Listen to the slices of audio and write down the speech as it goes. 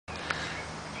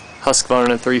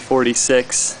Husqvarna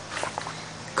 346,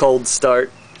 cold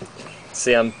start.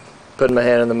 See, I'm putting my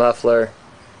hand in the muffler,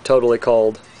 totally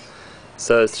cold.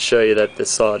 So to show you that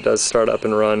this saw does start up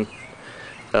and run,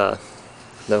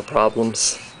 no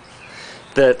problems.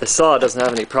 The saw doesn't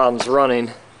have any problems running.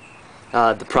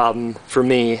 The problem for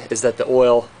me is that the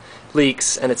oil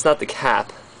leaks, and it's not the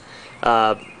cap.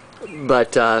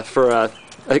 But for an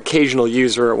occasional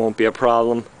user, it won't be a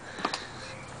problem.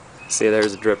 See,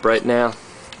 there's a drip right now.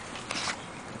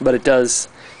 But it does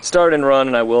start and run,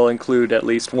 and I will include at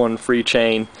least one free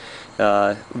chain,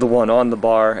 the one on the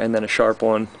bar, and then a sharp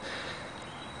one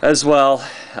as well.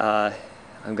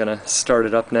 I'm gonna start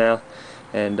it up now,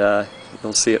 and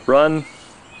you'll see it run.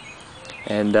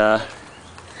 And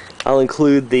I'll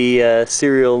include the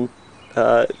serial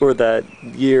or the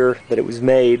year that it was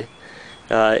made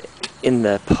in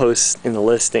the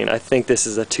listing. I think this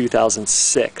is a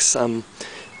 2006. I'm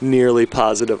nearly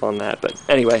positive on that, but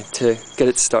anyway, to get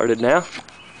it started now.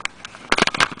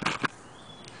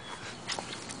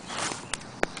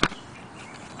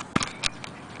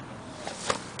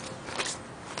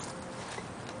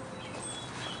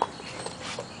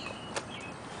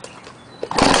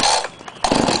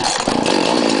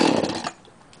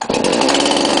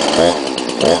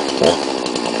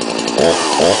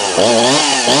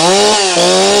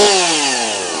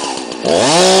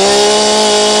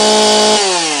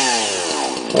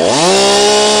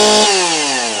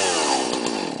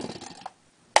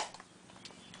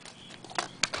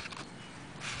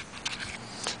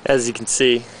 As you can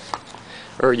see,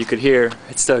 or you could hear,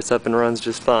 it starts up and runs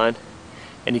just fine,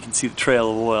 and you can see the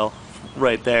trail of oil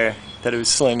right there that it was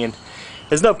slinging.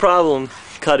 There's no problem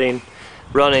cutting,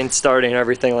 running, starting,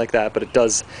 everything like that, but it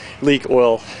does leak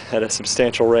oil at a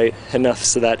substantial rate, enough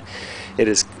so that it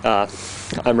is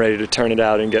I'm ready to turn it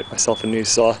out and get myself a new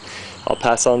saw. I'll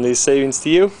pass on these savings to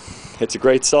you. It's a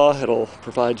great saw. It'll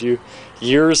provide you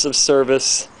years of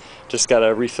service. Just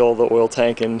gotta refill the oil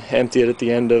tank and empty it at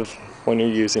the end of when you're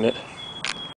using it.